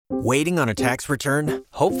Waiting on a tax return?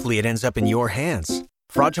 Hopefully it ends up in your hands.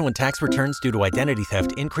 Fraudulent tax returns due to identity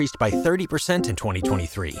theft increased by 30% in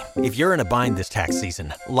 2023. If you're in a bind this tax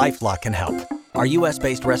season, LifeLock can help. Our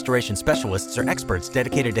U.S.-based restoration specialists are experts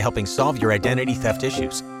dedicated to helping solve your identity theft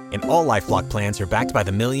issues. And all LifeLock plans are backed by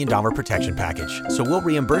the $1 Million Protection Package. So we'll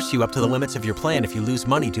reimburse you up to the limits of your plan if you lose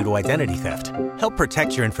money due to identity theft. Help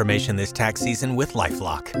protect your information this tax season with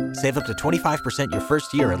LifeLock. Save up to 25% your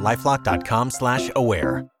first year at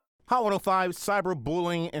LifeLock.com/aware. Hot 105,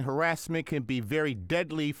 cyberbullying and harassment can be very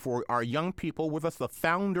deadly for our young people. With us, the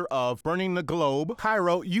founder of Burning the Globe,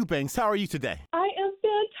 Cairo Eubanks. How are you today? I am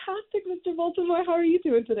fantastic, Mr. Baltimore. How are you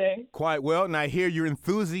doing today? Quite well, and I hear your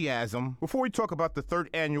enthusiasm. Before we talk about the third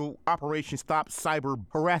annual Operation Stop Cyber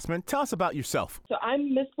Harassment, tell us about yourself. So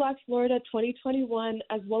I'm Miss Black Florida 2021,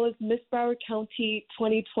 as well as Miss Broward County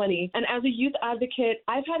 2020. And as a youth advocate,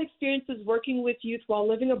 I've had experiences working with youth while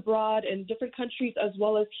living abroad in different countries, as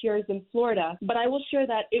well as here in Florida. But I will share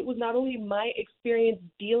that it was not only my experience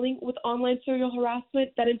dealing with online serial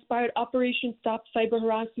harassment that inspired Operation Stop Cyber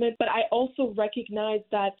Harassment, but I also recognize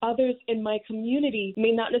that others in my community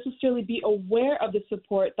may not necessarily be aware of the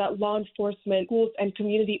support that law enforcement, schools, and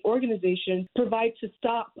community organizations provide to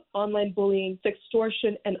stop online bullying,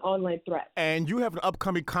 extortion, and online threats. And you have an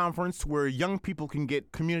upcoming conference where young people can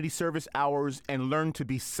get community service hours and learn to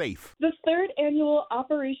be safe. The third annual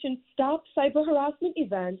Operation Stop Cyber Harassment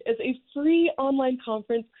event is a free online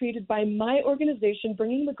conference created by my organization,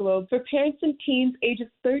 Bringing the Globe, for parents and teens ages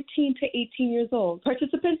 13 to 18 years old.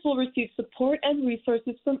 Participants will receive support and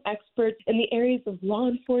resources from experts in the areas of law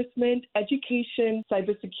enforcement, education,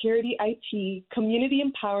 cybersecurity, IT, community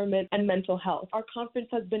empowerment, and mental health. Our conference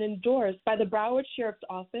has been endorsed by the Broward Sheriff's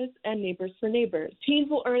Office and Neighbors for Neighbors. Teens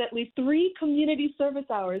will earn at least 3 community service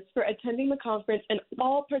hours for attending the conference, and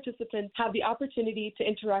all participants have the opportunity to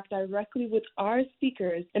interact directly with our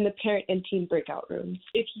speakers in the parent and teen breakout rooms.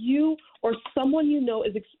 If you or someone you know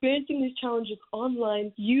is experiencing these challenges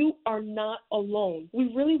online, you are not alone. We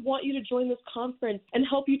really want you to join this conference and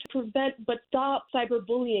help you to prevent but stop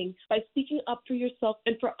cyberbullying by speaking up for yourself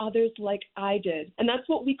and for others like I did. And that's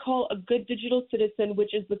what we call a good digital citizen,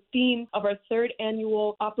 which is the theme of our third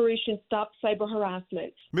annual Operation Stop Cyber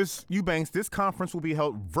Harassment. Ms. Eubanks, this conference will be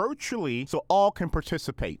held virtually so all can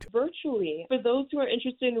participate. Virtually. For those who are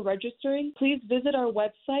interested in registering, please visit our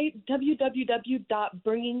website,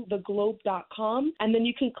 www.bringingtheglobe.com, and then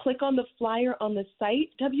you can click on the flyer on the site,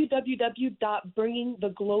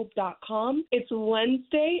 www.bringingtheglobe.com. It's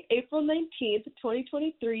Wednesday, April 19th,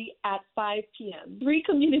 2023 at 5 p.m. 3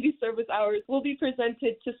 community service hours will be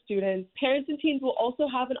presented to students. Parents and teens will also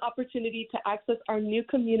have an opportunity to access our new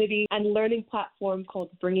community and learning platform called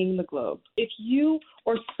Bringing the Globe. If you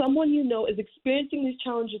or someone you know is experiencing these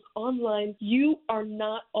challenges online, you are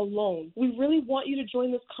not alone. We really want you to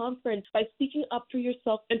join this conference by speaking up for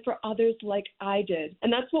yourself and for others like I did.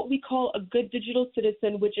 And that's what we call a good digital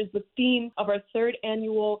citizen, which is the theme of our third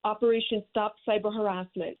annual Operation Stop Cyber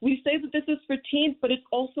Harassment. We say that this is for teens, but it's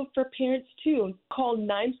also for parents too. Call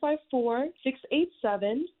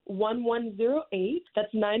 954-687-1108.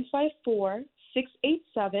 That's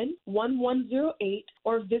 954-687-1108,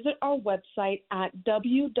 or visit our website at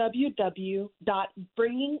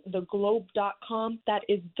www.bringingtheglobe.com. That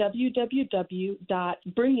is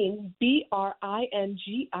www.bringing,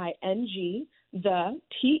 BRINGING, the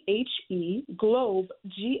THE Globe,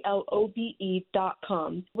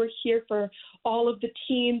 GLOBE.com. We're here for all of the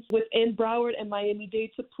teens within Broward and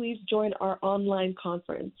Miami-Dade, so please join our online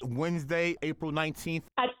conference. Wednesday, April 19th.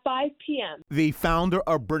 At 5 p.m. The founder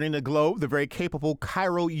of Burning the Globe, the very capable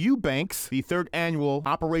Cairo Eubanks, the third annual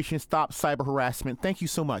Operation Stop Cyber Harassment. Thank you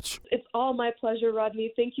so much. It's all my pleasure,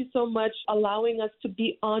 Rodney. Thank you so much for allowing us to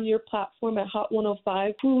be on your platform at Hot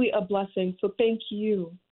 105. Truly a blessing, so thank you.